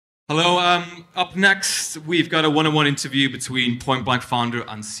Hello. Up next, we've got a one-on-one interview between Point Blank founder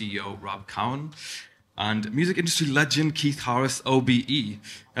and CEO Rob Cowan and music industry legend Keith Harris OBE.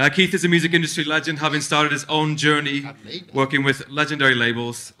 Keith is a music industry legend, having started his own journey working with legendary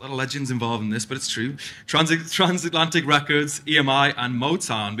labels. A lot of legends involved in this, but it's true. Transatlantic Records, EMI, and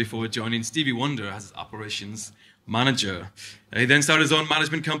Motown before joining Stevie Wonder as his operations manager. He then started his own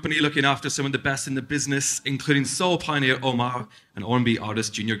management company looking after some of the best in the business, including soul pioneer Omar and R&B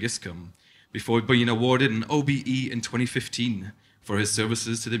artist Junior Giscombe, before being awarded an OBE in 2015 for his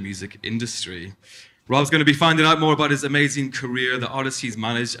services to the music industry. Rob's going to be finding out more about his amazing career, the artists he's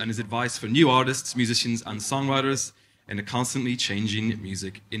managed, and his advice for new artists, musicians, and songwriters in a constantly changing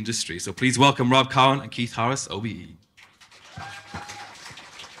music industry. So please welcome Rob Cowan and Keith Harris OBE.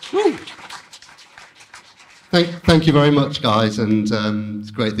 Woo. Thank you very much, guys, and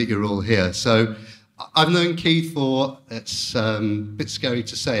it's great that you're all here. So I've known Keith for, it's a bit scary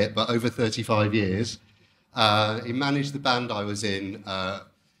to say it, but over 35 years. He managed the band I was in,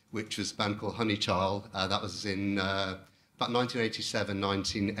 which was a band called Honeychild. That was in about 1987,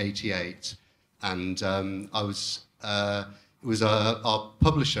 1988. And it was our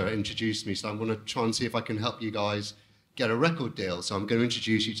publisher introduced me, so I'm going to try and see if I can help you guys get a record deal. So I'm going to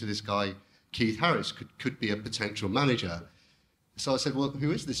introduce you to this guy, Keith Harris, could be a potential manager. So I said, well,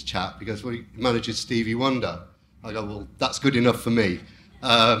 who is this chap? Because he manages Stevie Wonder. I go, well, that's good enough for me.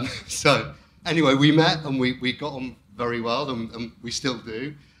 So anyway, we met and we got on very well, and we still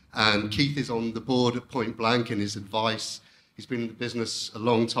do. And Keith is on the board at Point Blank, and his advice, he's been in the business a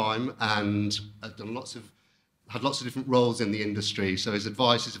long time and had lots of different roles in the industry. So his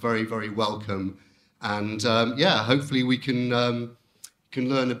advice is very, very welcome. And yeah, hopefully we can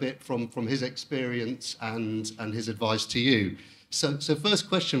learn a bit from his experience and his advice to you. So first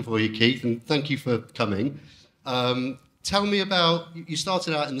question for you, Keith, and thank you for coming. Tell me about, you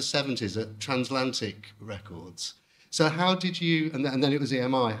started out in the 70s at Transatlantic Records. So how did you, and then it was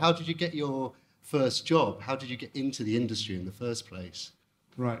EMI, how did you get your first job? How did you get into the industry in the first place?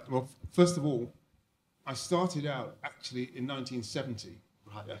 Right, well, first of all, I started out actually in 1970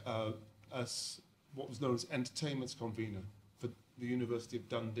 as what was known as entertainment's convener for the University of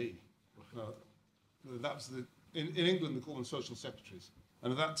Dundee. That was in England they call them social secretaries,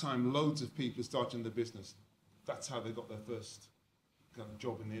 and at that time loads of people started in the business. That's how they got their first kind of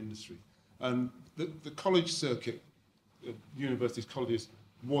job in the industry. And the college circuit, universities, colleges,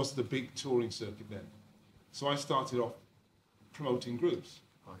 was the big touring circuit then. So I started off promoting groups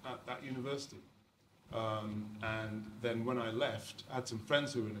at that university. And then when I left, I had some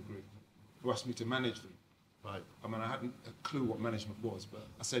friends who were in a group who asked me to manage them. Right. I mean, I hadn't a clue what management was, but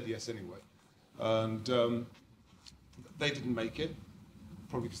I said yes anyway. And they didn't make it,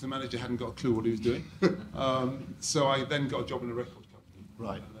 probably because the manager hadn't got a clue what he was doing. So I then got a job in a record company.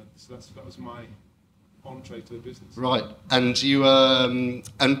 Right. So that was my entree to the business. Right. And you and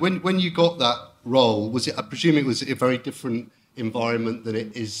when you got that role, was it? I presume it was a very different environment than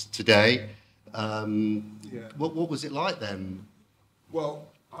it is today. Yeah. What was it like then? Well,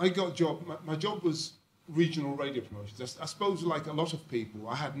 I got a job. My job was regional radio promotions. I suppose, like a lot of people,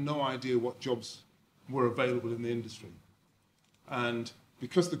 I had no idea what jobs were available in the industry. And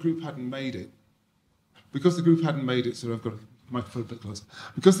because the group hadn't made it, so I've got a microphone a bit closer.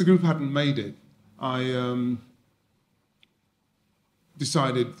 Because the group hadn't made it, I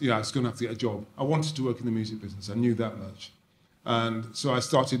decided, I was going to have to get a job. I wanted to work in the music business. I knew that much. And so I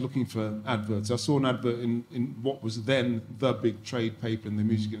started looking for adverts. I saw an advert in what was then the big trade paper in the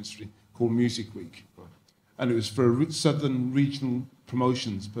music industry called Music Week. And it was for a Southern regional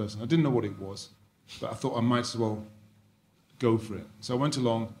promotions person. I didn't know what it was, but I thought I might as well go for it. So I went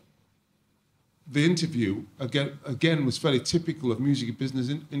along. The interview, again was fairly typical of music business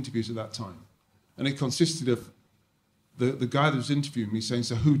interviews at that time. And it consisted of the guy that was interviewing me saying,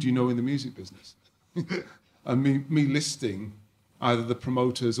 so who do you know in the music business? And me listing either the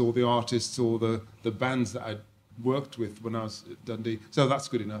promoters or the artists or the bands that I'd worked with when I was at Dundee. So that's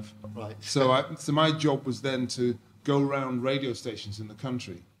good enough. Right. So my job was then to go around radio stations in the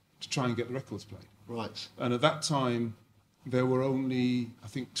country to try and get the records played. Right. And at that time, there were only, I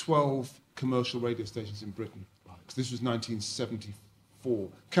think, 12 commercial radio stations in Britain. Right. Because this was 1974.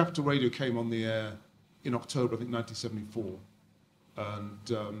 Capital Radio came on the air in October, I think, 1974.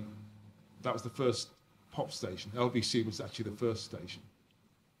 And that was the first pop station. LBC was actually the first station.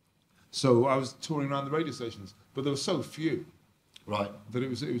 So I was touring around the radio stations, but there were so few, right, that it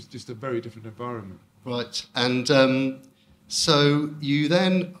was just a very different environment. Right, and so you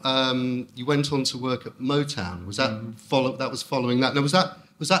then you went on to work at Motown. Was that that was following that? Now was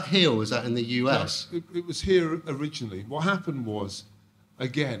that here or was that in the US? No, it was here originally. What happened was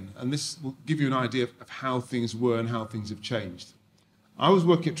again, and this will give you an idea of how things were and how things have changed. I was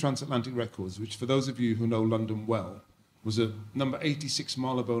working at Transatlantic Records, which, for those of you who know London well, was at number 86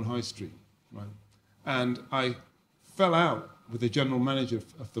 Marylebone High Street, right? And I fell out with the general manager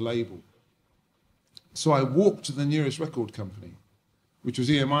of the label. So I walked to the nearest record company, which was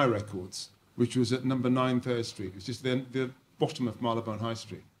EMI Records, which was at number 9 3rd Street. It's just the bottom of Marylebone High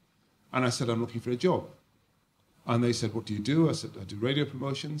Street. And I said, I'm looking for a job. And they said, what do you do? I said, I do radio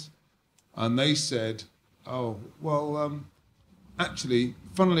promotions. And they said, oh, well, actually,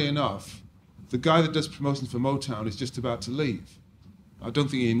 funnily enough, the guy that does promotions for Motown is just about to leave. I don't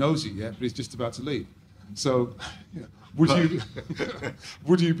think he knows it yet, but he's just about to leave. So, yeah,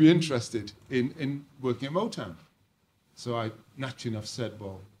 would you be interested in working at Motown? So I naturally enough said,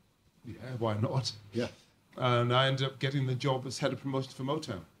 well, yeah, why not? Yeah. And I ended up getting the job as head of promotions for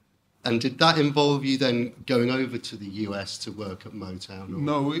Motown. And did that involve you then going over to the US to work at Motown? Or?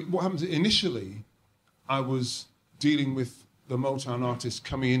 No, what happened initially, I was dealing with the Motown artists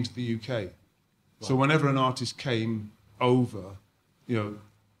coming into the UK. Right. So whenever an artist came over, you know.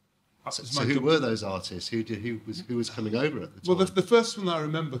 So who were those artists? Who was coming over at the time? Well, the first one that I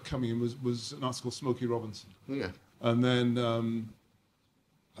remember coming in was an artist called Smokey Robinson. Yeah. And then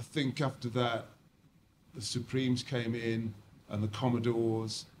I think after that, the Supremes came in, and the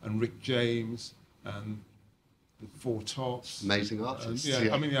Commodores, and Rick James, and the Four Tops. Amazing artists.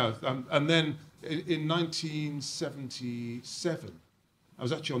 I mean, and then in 1977, I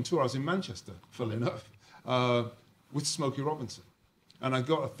was actually on tour. I was in Manchester, funnily enough, with Smokey Robinson. And I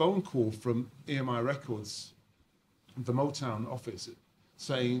got a phone call from EMI Records, the Motown office,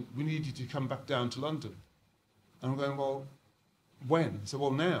 saying, we need you to come back down to London. And I'm going, well, when? I said,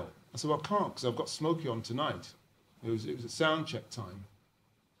 well, now. I said, well, I can't, because I've got Smokey on tonight. It was a sound check time.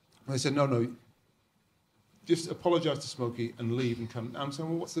 And they said, no, just apologise to Smokey and leave and come. And I'm saying,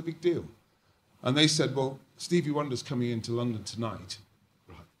 well, what's the big deal? And they said, well, Stevie Wonder's coming into London tonight,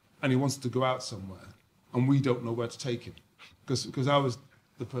 right, and he wants to go out somewhere, and we don't know where to take him. Because I was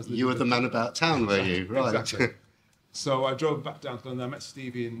the person... You were the man about town, were you? Right. Exactly. So I drove back down to London. I met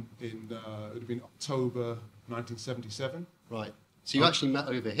Stevie in it would have been October 1977. Right. So you actually met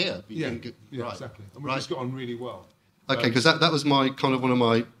over here? But you yeah, didn't right. Exactly. And we just got on really well. Okay, because that was my kind of one of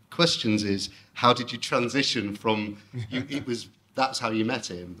my questions is, how did you transition from... That's how you met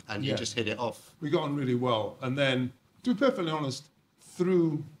him, and you just hit it off. We got on really well. And then, to be perfectly honest,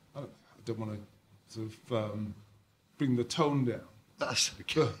 through... I don't want to sort of... bring the tone down. That's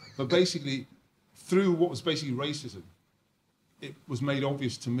okay. But basically, through what was basically racism, it was made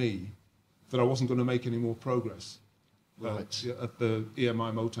obvious to me that I wasn't going to make any more progress at the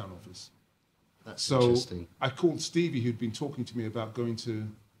EMI Motown office. That's interesting. I called Stevie, who'd been talking to me about going to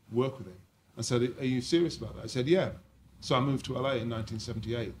work with him, and said, are you serious about that? I said, yeah. So I moved to LA in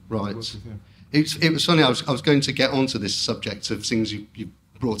 1978. Right. To work with him. It was funny, I was going to get onto this subject of things you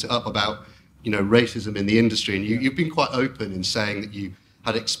brought it up about, racism in the industry, and you've been quite open in saying that you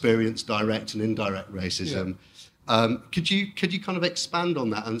had experienced direct and indirect racism. Yeah. Could you kind of expand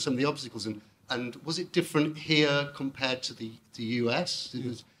on that and some of the obstacles, and was it different here compared to the US? It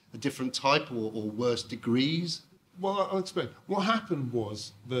was a different type or worse degrees? Well, I'll explain. What happened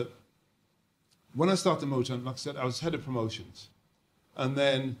was that when I started Motown, like I said, I was head of promotions, and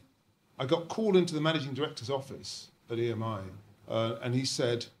then I got called into the managing director's office at EMI, and he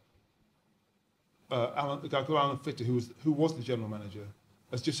said, the guy called Alan Fitter, who was the general manager,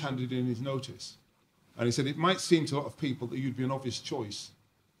 has just handed in his notice. And he said, it might seem to a lot of people that you'd be an obvious choice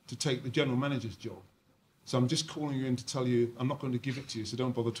to take the general manager's job. So I'm just calling you in to tell you I'm not going to give it to you, so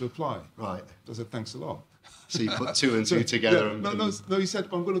don't bother to apply. Right. I said, thanks a lot. So you put two and two together. Yeah, no, he said,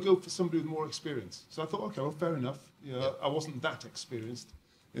 I'm going to go for somebody with more experience. So I thought, okay, well, fair enough. I wasn't that experienced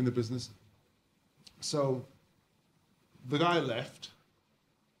in the business. So the guy left,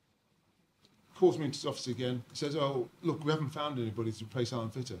 calls me into his office again. He says, oh, look, we haven't found anybody to replace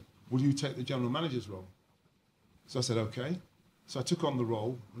Alan Fitter. Will you take the general manager's role? So I said, okay. So I took on the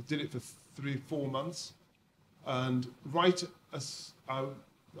role. I did it for 3-4 months. And right as I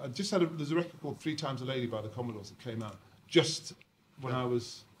just there's a record called 3 Times a Lady by the Commodores that came out just when I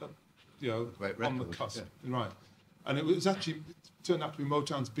was, on the cusp. Yeah. Right. And it was actually, turned out to be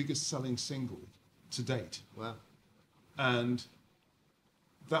Motown's biggest selling single to date. Wow. And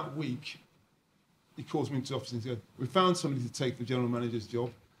that week, he calls me into the office and he said, we found somebody to take the general manager's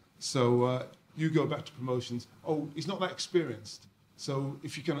job, so you go back to promotions. Oh, he's not that experienced, so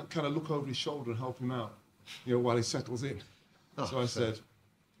if you can kind of look over his shoulder and help him out, while he settles in. Oh, so I said,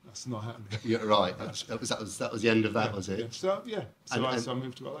 that's not happening. You're right. That was the end of that, was it? Yeah. So I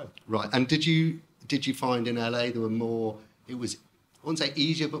moved to LA. Right. And did you find in LA there were more? It was wouldn't say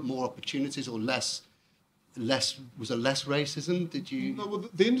easier, but more opportunities, or less, was there less racism? Did you? No, well,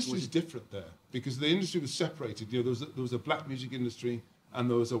 the industry is different there, because the industry was separated. You know, there was a black music industry and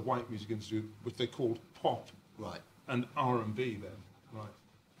there was a white music industry, which they called pop, Right. and R&B then, right?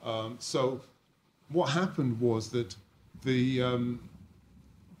 So what happened was that the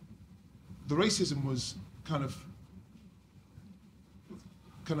racism was kind of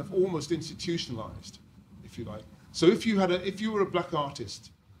almost institutionalized, if you like. So if you were a black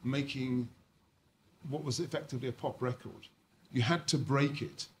artist making what was effectively a pop record, you had to break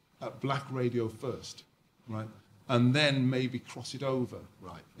it at black radio first, right? And then maybe cross it over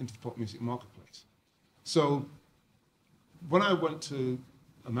into the pop music marketplace. So when I went to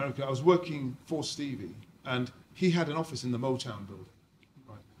America, I was working for Stevie, and he had an office in the Motown building.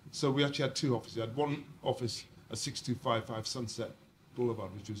 Right? So we actually had two offices. We had one office at 6255 Sunset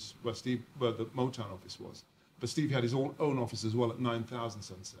Boulevard, which was where the Motown office was. But Stevie had his own office as well at 9000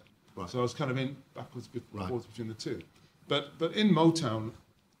 Sunset. Right. So I was kind of in backwards between the two. But in Motown,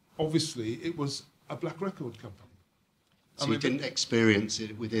 obviously, it was a black record company. So you didn't experience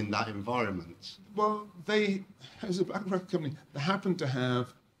it within that environment? Well, it was a black record company. They happened to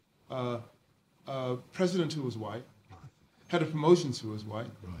have a president who was white, head of promotions who was white,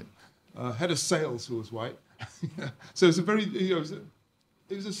 head of sales who was white. So it was a very, it was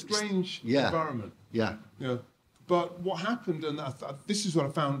a strange environment. Yeah. You know, but what happened, and this is what I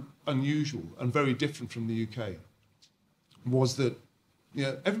found unusual and very different from the UK, was that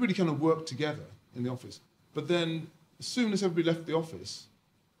everybody kind of worked together in the office, but then as soon as everybody left the office,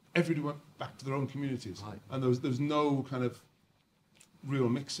 everybody went back to their own communities, and there was no kind of real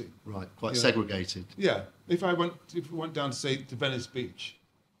mixing. Right, quite segregated. Yeah, if we went down to, say, to Venice Beach,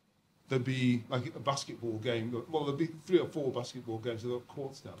 there'd be like a basketball game. Well, there'd be 3 or 4 basketball games. There were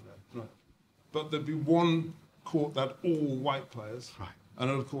courts down there, right? But there'd be one court that had all white players, and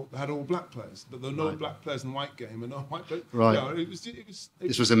another court that had all black players. But there were no black players in the white game and no white players. Right.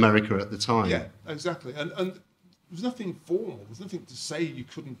 This was America at the time. Yeah, exactly. And there was nothing formal. There was nothing to say you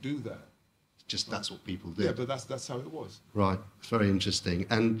couldn't do that. Just that's what people did. Yeah, but that's how it was. Right. It's very interesting.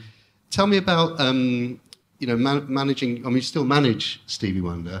 And tell me about managing. I mean, you still manage Stevie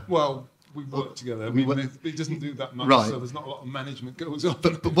Wonder. Well, we work together. He doesn't do that much, so there's not a lot of management goes on.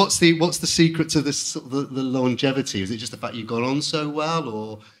 But what's the secret to this sort of the longevity? Is it just the fact you've gone on so well,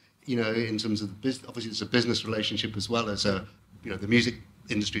 or in terms of the business? Obviously, it's a business relationship as well as the music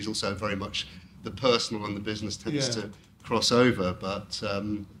industry is also very much the personal and the business tends to cross over. But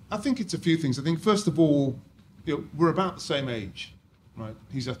I think it's a few things. I think first of all, we're about the same age, right?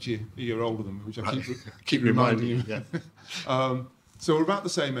 He's actually a year older than me, which I keep reminding you. Yeah. So we're about the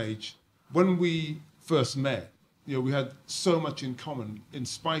same age. When we first met, we had so much in common in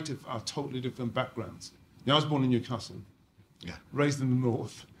spite of our totally different backgrounds. I was born in Newcastle, raised in the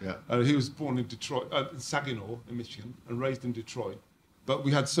north. He was born in Detroit, in Saginaw in Michigan, and raised in Detroit. But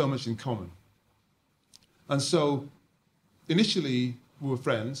we had so much in common. And so initially we were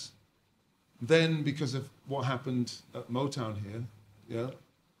friends. Then because of what happened at Motown here,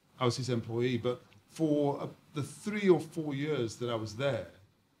 I was his employee. But for the 3 or 4 years that I was there,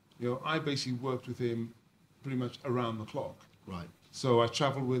 I basically worked with him pretty much around the clock. Right. So I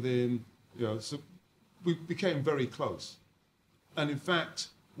traveled with him, so we became very close. And in fact,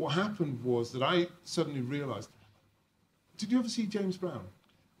 what happened was that I suddenly realized, did you ever see James Brown?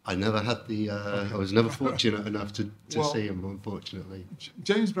 I never had I was never fortunate enough to see him, unfortunately.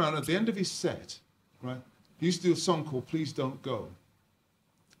 James Brown, at the end of his set, right, he used to do a song called Please Don't Go.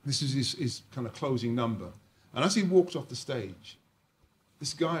 This is his kind of closing number. And as he walked off the stage,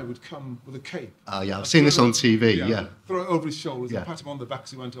 this guy would come with a cape. I've seen this on TV, yeah. Throw it over his shoulders and pat him on the back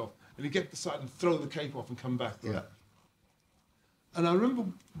as he went off. And he'd get to the side and throw the cape off and come back. Right? Yeah. And I remember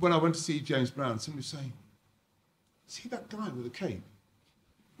when I went to see James Brown, somebody was saying, see that guy with the cape?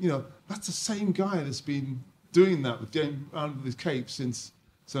 That's the same guy that's been doing that with James Brown with his cape since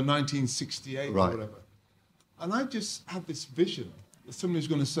 1968 or whatever. And I just had this vision that somebody was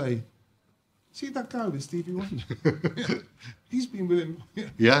going to say, see that guy with Stevie Wonder? He's been with him.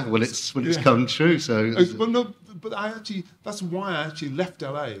 When it's come true. So. Well, no, but that's why I actually left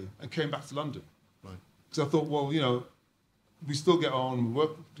LA and came back to London. Right. Because I thought, well, we still get on, we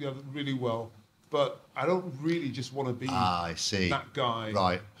work together really well, but I don't really just want to be that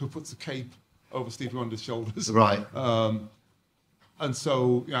guy who puts a cape over Stevie Wonder's shoulders. Right. And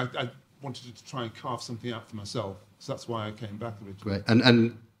so I wanted to try and carve something out for myself. So that's why I came back originally. Great.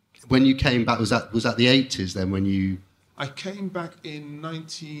 And when you came back, was that the 80s then when you... I came back in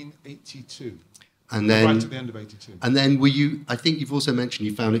 1982. And then... Right at the end of 82. And then were you... I think you've also mentioned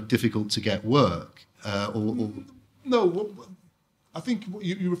you found it difficult to get work. No, I think what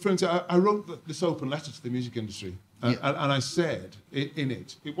you're referring to, I wrote this open letter to the music industry, and I said in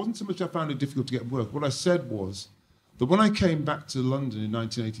it, it wasn't so much I found it difficult to get work. What I said was that when I came back to London in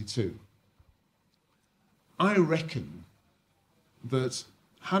 1982, I reckon that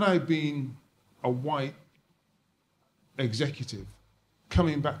had I been a white executive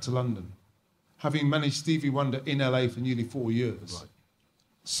coming back to London, having managed Stevie Wonder in LA for nearly 4 years, Right.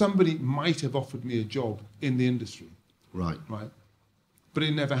 somebody might have offered me a job in the industry. Right. Right. But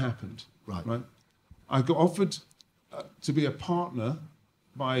it never happened. Right. Right. I got offered to be a partner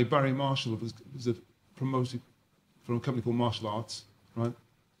by Barry Marshall, who was a promoted from a company called Martial Arts. Right.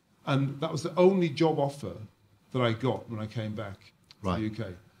 And that was the only job offer that I got when I came back to the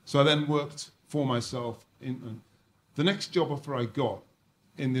UK. So I then worked for myself. The next job offer I got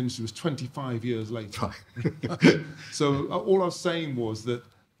in the industry was 25 years later. Right. So all I was saying was that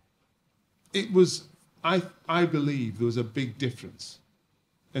it was, I believe there was a big difference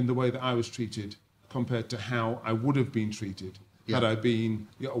in the way that I was treated compared to how I would have been treated had I been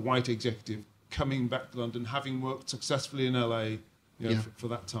a white executive coming back to London, having worked successfully in LA for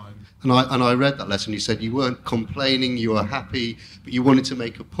that time. And I read that letter, and you said you weren't complaining, you were happy, but you wanted to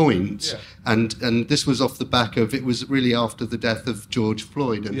make a point. Yeah. And this was off the back of, it was really after the death of George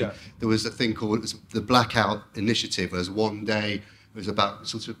Floyd, and there was a thing called the Blackout Initiative. It was one day. It was about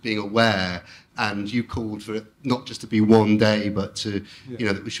sort of being aware, and you called for it not just to be one day, but to,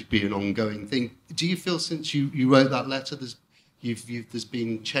 that it should be an ongoing thing. Do you feel since you wrote that letter, there's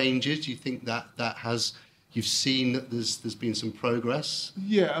been changes? Do you think that you've seen that there's been some progress?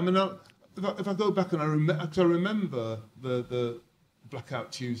 Yeah, I mean, if I go back and I remember the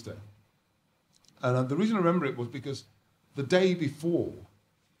Blackout Tuesday, and the reason I remember it was because the day before,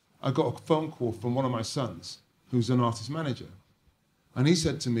 I got a phone call from one of my sons, who's an artist manager. And he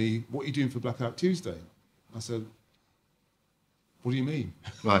said to me, "What are you doing for Blackout Tuesday?" I said, "What do you mean?"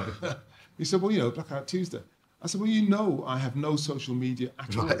 Right. He said, "Well, Blackout Tuesday." I said, "Well, I have no social media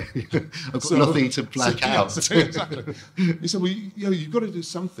at all. I've got nothing to black out." Exactly. He said, "Well, you've got to do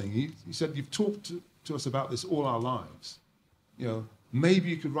something." He said, "You've talked to us about this all our lives. Maybe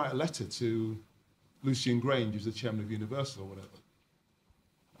you could write a letter to Lucian Grange, who's the chairman of Universal or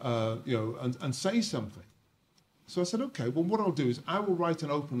whatever, and say something." So I said, "Okay, well, what I'll do is I will write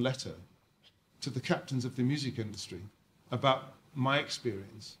an open letter to the captains of the music industry about my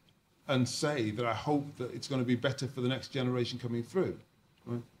experience and say that I hope that it's going to be better for the next generation coming through."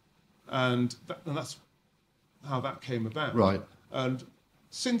 Right? And that's how that came about. Right. And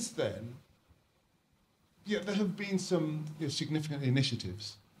since then, there have been some significant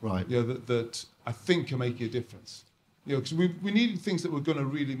initiatives. Right. That I think are making a difference. Because we needed things that were going to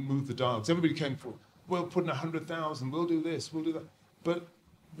really move the dial. Because everybody came for, we'll put in 100,000, we'll do this, we'll do that. But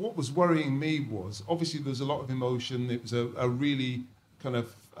what was worrying me was, obviously there's a lot of emotion. It was a really kind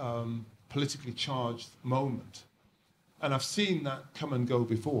of politically charged moment. And I've seen that come and go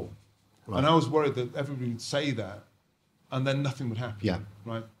before. Right. And I was worried that everybody would say that and then nothing would happen. Yeah.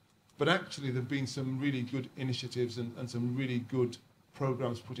 Right? But actually there have been some really good initiatives and some really good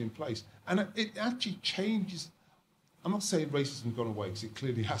programs put in place. And it actually changes. I'm not saying racism has gone away, because it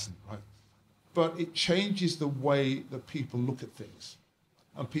clearly hasn't, right? But it changes the way that people look at things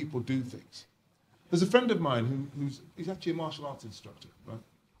and people do things. There's a friend of mine he's actually a martial arts instructor, right?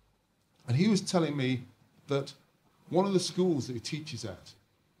 And he was telling me that one of the schools that he teaches at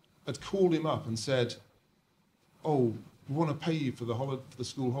had called him up and said, "Oh, we want to pay you for the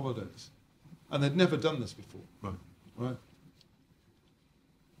school holidays." And they'd never done this before. Right?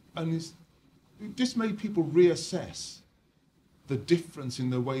 And it just made people reassess the difference in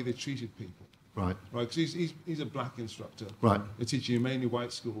the way they treated people. Right. Because he's a black instructor. Right. They're teaching in mainly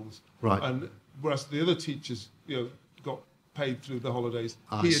white schools. Right. And whereas the other teachers, got paid through the holidays,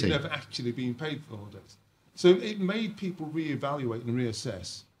 he had never actually been paid for the holidays. So it made people reevaluate and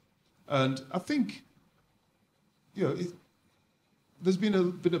reassess. And I think, there's been a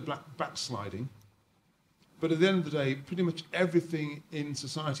bit of backsliding. But at the end of the day, pretty much everything in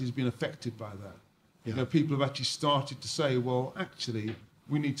society has been affected by that. Yeah. People have actually started to say, well, actually,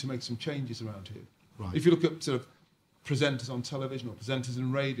 we need to make some changes around here. Right. If you look at sort of presenters on television or presenters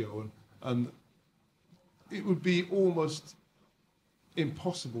in radio, and it would be almost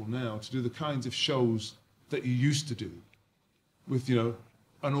impossible now to do the kinds of shows that you used to do with, an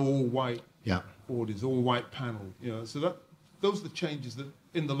all-white audience, all-white panel. So those are the changes that,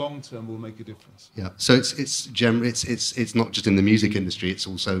 in the long term, will make a difference. Yeah. So it's not just in the music industry; it's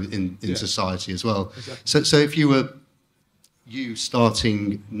also in society as well. Exactly. So if you were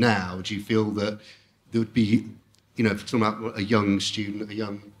starting now, do you feel that there would be, if you're talking about a young student, a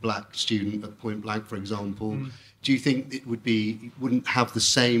young black student at Point Blank, for example, do you think it wouldn't have the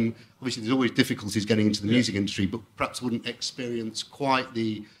same, obviously there's always difficulties getting into the music industry, but perhaps wouldn't experience quite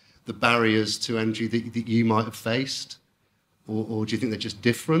the barriers to entry that you might have faced? Or do you think they're just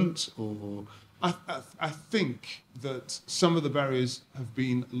different? Or I think that some of the barriers have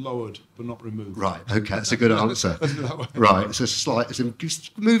been lowered but not removed. Right, okay, that's a good answer. Let's do it that way. Right,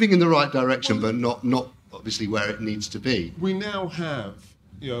 it's moving in the right direction, but not obviously where it needs to be. We now have,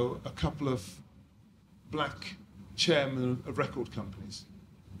 a couple of black chairmen of record companies,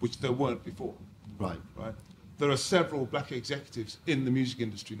 which there weren't before. Right. There are several black executives in the music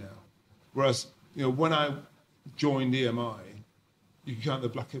industry now, whereas when I joined EMI, you can count the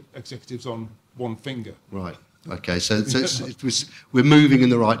black executives on one finger. Right. Okay. So we're moving in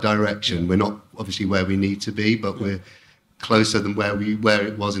the right direction. We're not obviously where we need to be, but we're closer than where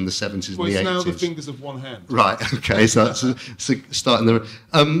it was in the 70s and the 80s. Well, it's now the fingers of one hand. Right. Okay. So that's starting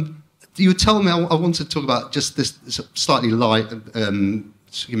the. You told me I want to talk about just this slightly light,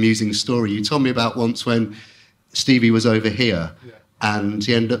 amusing story. You told me about once when Stevie was over here, and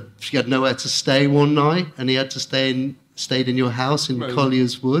he had nowhere to stay one night, and he had to stayed in your house in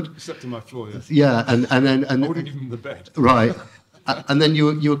Collier's Wood. He slept on my floor, yes. Yeah, and then I wouldn't give him the bed. Right. And then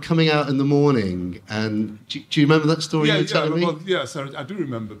you were coming out in the morning, and do you remember that story you were telling me? Well, yes, I do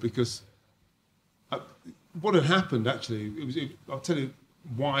remember, because what had happened, actually, I'll tell you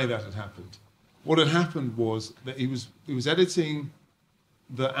why that had happened. What had happened was that he was editing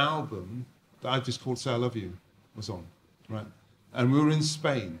the album that I just called Say I Love You was on, right? And we were in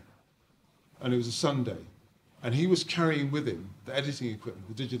Spain, and it was a Sunday, and he was carrying with him the editing equipment,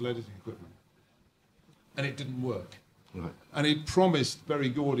 the digital editing equipment, and it didn't work. Right. And he promised Berry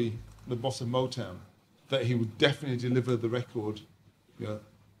Gordy, the boss of Motown, that he would definitely deliver the record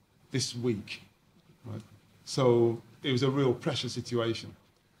this week. Right? So it was a real pressure situation.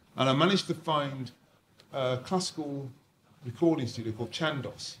 And I managed to find a classical recording studio called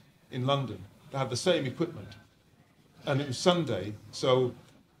Chandos in London that had the same equipment. And it was Sunday, so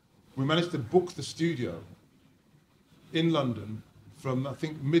we managed to book the studio in London from, I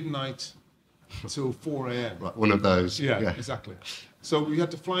think, midnight till 4 a.m. Right, one of those. Yeah, exactly. So we had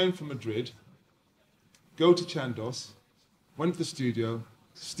to fly in from Madrid, go to Chandos, went to the studio,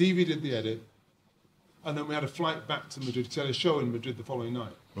 Stevie did the edit, and then we had a flight back to Madrid, because he had a show in Madrid the following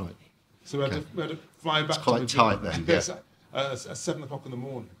night. Right. So we had to fly back to Madrid. It's quite tight then, at 7 o'clock in the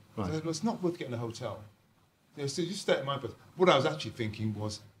morning. Right. So I said, well, it's not worth getting a hotel. So you stay at my place. What I was actually thinking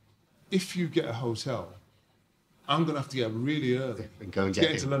was, if you get a hotel, I'm going to have to get up really early and go and get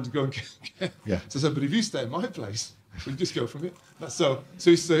into London, go and get. Yeah. So I said, but if you stay at my place, we can just go from here. So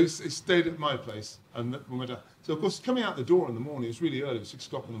he stayed at my place, and we went out. So of course, coming out the door in the morning, it was really early, it was 6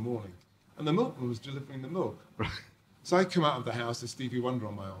 o'clock in the morning, and the milkman was delivering the milk. Right. So I come out of the house, there's Stevie Wonder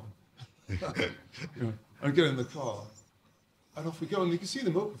on my arm, and get in the car. And off we go, and you can see the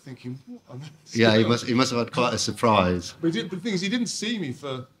milkman thinking, what on earth? Yeah, he must have had quite a surprise. But the thing is, he didn't see me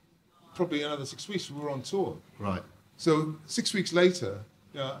for probably another 6 weeks. We were on tour. Right. So 6 weeks later,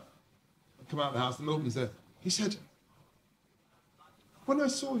 I come out of the house, the milkman's there. He said, when I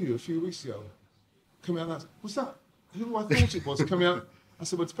saw you a few weeks ago, coming out of the house, was that who I thought it was coming out? I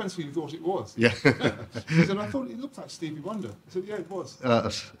said, well, it depends who you thought it was. Yeah. He said, I thought it looked like Stevie Wonder. I said, yeah, it was.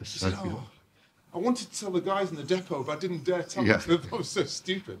 He said, I wanted to tell the guys in the depot, but I didn't dare tell them. I was so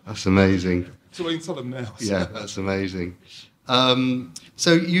stupid. That's amazing. So I can tell them now. Yeah, that's amazing.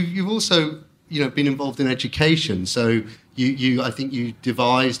 So you've also been involved in education. So I think you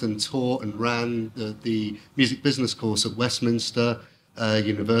devised and taught and ran the music business course at Westminster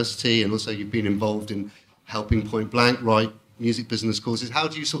University, and also you've been involved in helping Point Blank write music business courses. How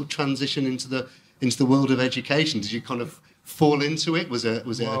do you sort of transition into the world of education? Did you kind of fall into it? Was it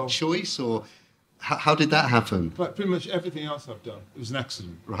a choice, or how did that happen? Like pretty much everything else I've done, it was an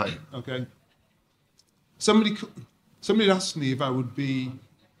accident. Right. Okay. Somebody asked me if I would be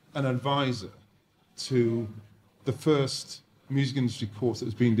an advisor to the first music industry course that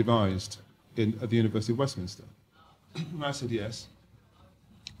was being devised at the University of Westminster. And I said yes.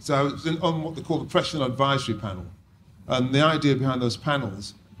 So I was on what they call the professional advisory panel. And the idea behind those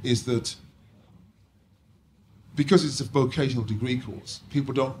panels is that because it's a vocational degree course,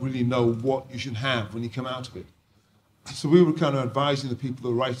 people don't really know what you should have when you come out of it. So we were kind of advising the people who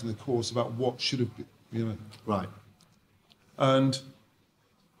were writing the course about what should have been, Right. And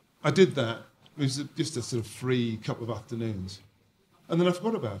I did that. It was just a sort of free couple of afternoons. And then I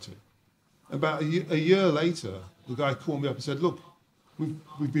forgot about it. About a year later, the guy called me up and said, look,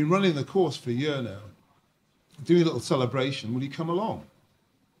 we've been running the course for a year now, doing a little celebration. Will you come along?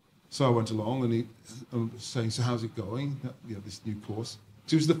 So I went along, and he was saying, so how's it going, this new course?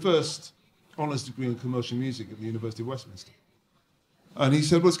 So it was the first honours degree in commercial music at the University of Westminster. And he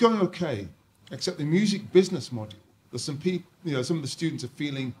said, well, it's going okay, except the music business module. There's some people, some of the students are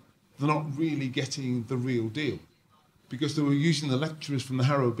feeling they're not really getting the real deal because they were using the lecturers from the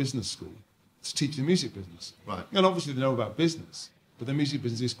Harrow Business School to teach the music business. Right. And obviously they know about business, but the music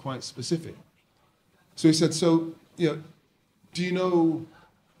business is quite specific. So he said, so, do you know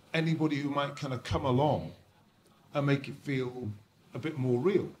anybody who might kind of come along and make it feel a bit more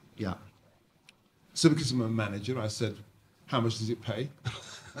real? Yeah. So because I'm a manager, I said, how much does it pay?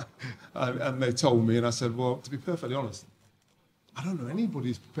 And they told me, and I said, well, to be perfectly honest, I don't know anybody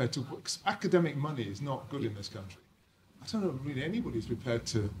who's prepared to work. Academic money is not good in this country. I don't know really anybody who's prepared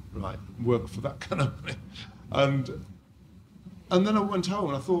to work for that kind of money. And then I went home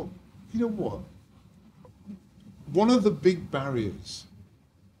and I thought, you know what? One of the big barriers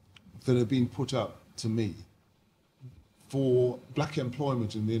that have been put up to me for black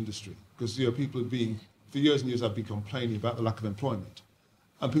employment in the industry, because people have been, for years and years I've been complaining about the lack of employment.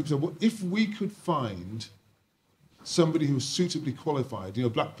 And people said, well, if we could find somebody who was suitably qualified,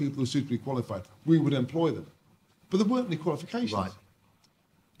 black people who were suitably qualified, we would employ them. But there weren't any qualifications. Right.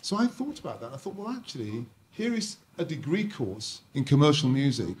 So I thought about that. I thought, well, actually, here is a degree course in commercial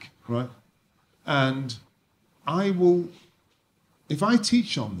music, right? And if I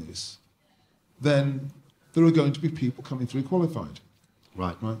teach on this, then there are going to be people coming through qualified.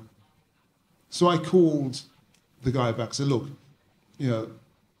 Right. Right. So I called the guy back and said, look,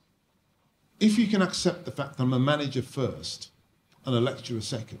 if you can accept the fact that I'm a manager first and a lecturer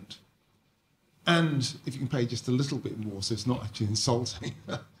second, and if you can pay just a little bit more so it's not actually insulting,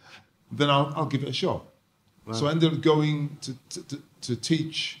 then I'll give it a shot. Wow. So I ended up going to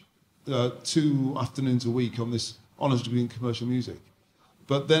teach 2 afternoons a week on this honours degree in commercial music.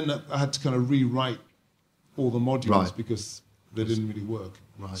 But then I had to kind of rewrite all the modules because they didn't really work.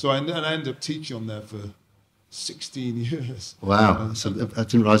 Right. So I ended up teaching on there for 16 years. Wow, so I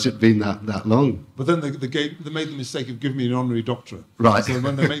didn't realise it'd been that long. But then they made the mistake of giving me an honorary doctorate. Right. So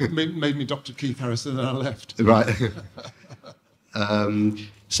when they made me Dr. Keith Harris, and then I left. Right.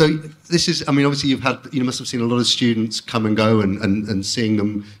 So this is, obviously you must have seen a lot of students come and go and seeing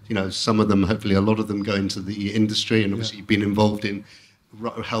them, some of them, hopefully a lot of them go into the industry, and obviously you've been involved in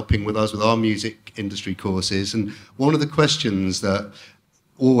helping with us with our music industry courses. And one of the questions that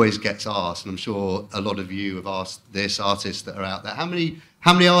always gets asked, and I'm sure a lot of you have asked this, artists that are out there, how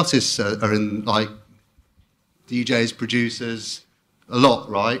many artists are in, like, DJs, producers? A lot,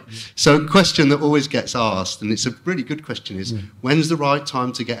 right? So a question that always gets asked, and it's a really good question, is when's the right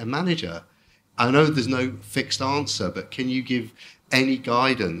time to get a manager? I know there's no fixed answer, but can you give any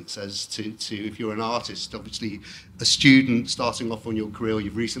guidance as to if you're an artist, obviously a student starting off on your career,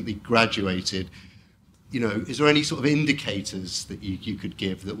 you've recently graduated, is there any sort of indicators that you could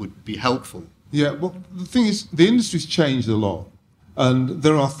give that would be helpful? Yeah, well, the thing is, the industry's changed a lot, and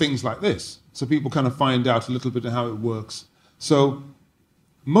there are things like this, so people kind of find out a little bit of how it works. So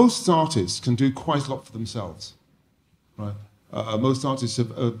most artists can do quite a lot for themselves, right? Most artists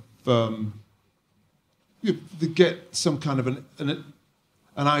they get some kind of an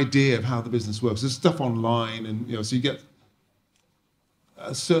idea of how the business works. There's stuff online, and so you get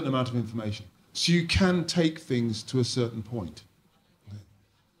a certain amount of information. So you can take things to a certain point.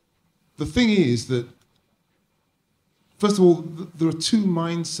 The thing is that, first of all, there are 2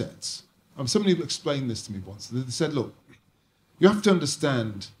 mindsets. Somebody explained this to me once. They said, look, you have to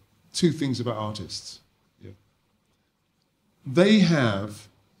understand 2 things about artists. Yeah. They have,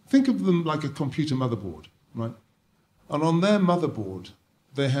 think of them like a computer motherboard, right? And on their motherboard,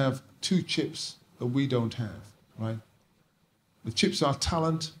 they have 2 chips that we don't have, right? The chips are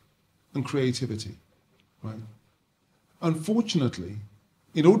talent and creativity, right? Unfortunately,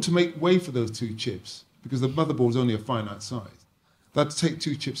 in order to make way for those 2 chips, because the motherboard is only a finite size, they had to take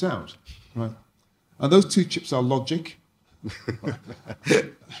 2 chips out, right? And those 2 chips are logic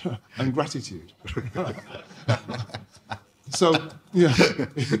and gratitude. So, yeah,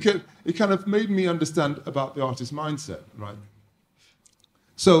 it kind of made me understand about the artist's mindset, right?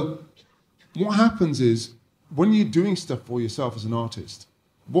 So what happens is, when you're doing stuff for yourself as an artist,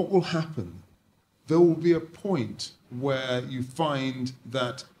 what will happen, there will be a point where you find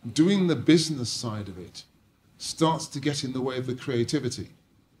that doing the business side of it starts to get in the way of the creativity.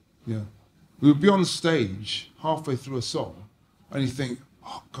 Yeah. We'll be on stage halfway through a song, and you think,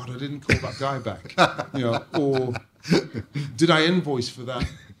 oh, God, I didn't call that guy back. Or did I invoice for that?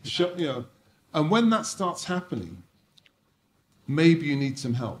 And when that starts happening, maybe you need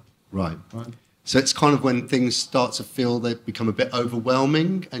some help. Right. So it's kind of when things start to feel they become a bit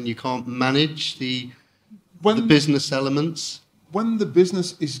overwhelming and you can't manage the business elements? when the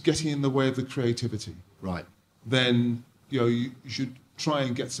business is getting in the way of the creativity, Right. then you should try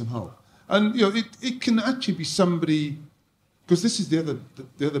and get some help. And it can actually be somebody, because this is the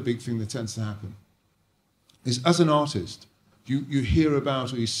other big thing that tends to happen, is as an artist, you hear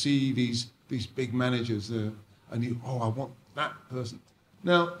about or you see these big managers, and I want that person.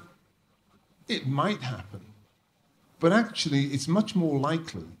 Now, it might happen, but actually it's much more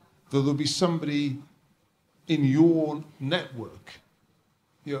likely that there'll be somebody in your network,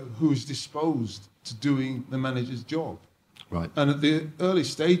 who is disposed to doing the manager's job. Right. And at the early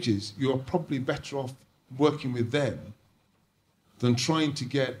stages, you're probably better off working with them than trying to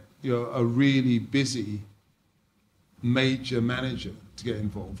get a really busy major manager to get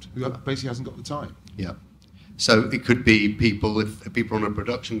involved, who basically hasn't got the time. Yeah. So it could be people, if people are on a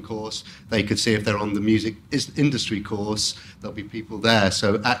production course, they could see if they're on the music industry course, there'll be people there.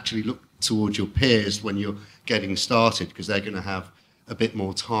 So actually look towards your peers when you're getting started, because they're going to have a bit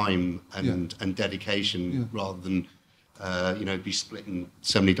more time and dedication rather than be split in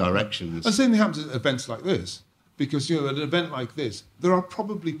so many directions. And same thing happens at events like this, because at an event like this, there are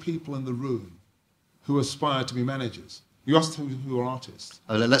probably people in the room who aspire to be managers. You asked who are artists.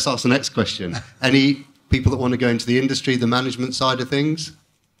 Let's ask the next question. Any people that want to go into the industry, the management side of things?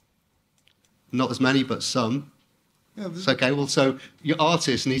 Not as many, but some. Yeah, it's okay. Well, so your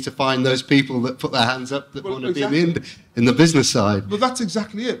artists need to find those people that put their hands up that want to be in the business side. Well, that's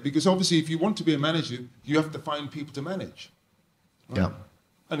exactly it. Because obviously, if you want to be a manager, you have to find people to manage. Right? Yeah.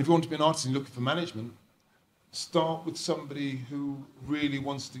 And if you want to be an artist and looking for management, start with somebody who really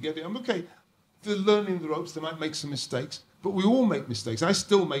wants to get it. And okay, they're learning the ropes. They might make some mistakes, but we all make mistakes. I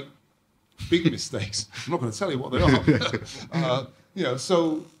still make big mistakes. I'm not going to tell you what they are.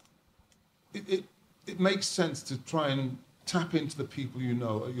 So it makes sense to try and tap into the people you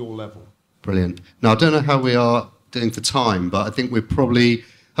know at your level. Brilliant. Now, I don't know how we are doing for time, but I think we're probably...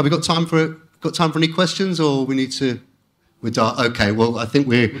 Have we got time for any questions, or we need to... We're done. Okay, well, I think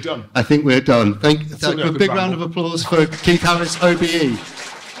we're done. I think we're done. A big round of applause for Keith Harris OBE.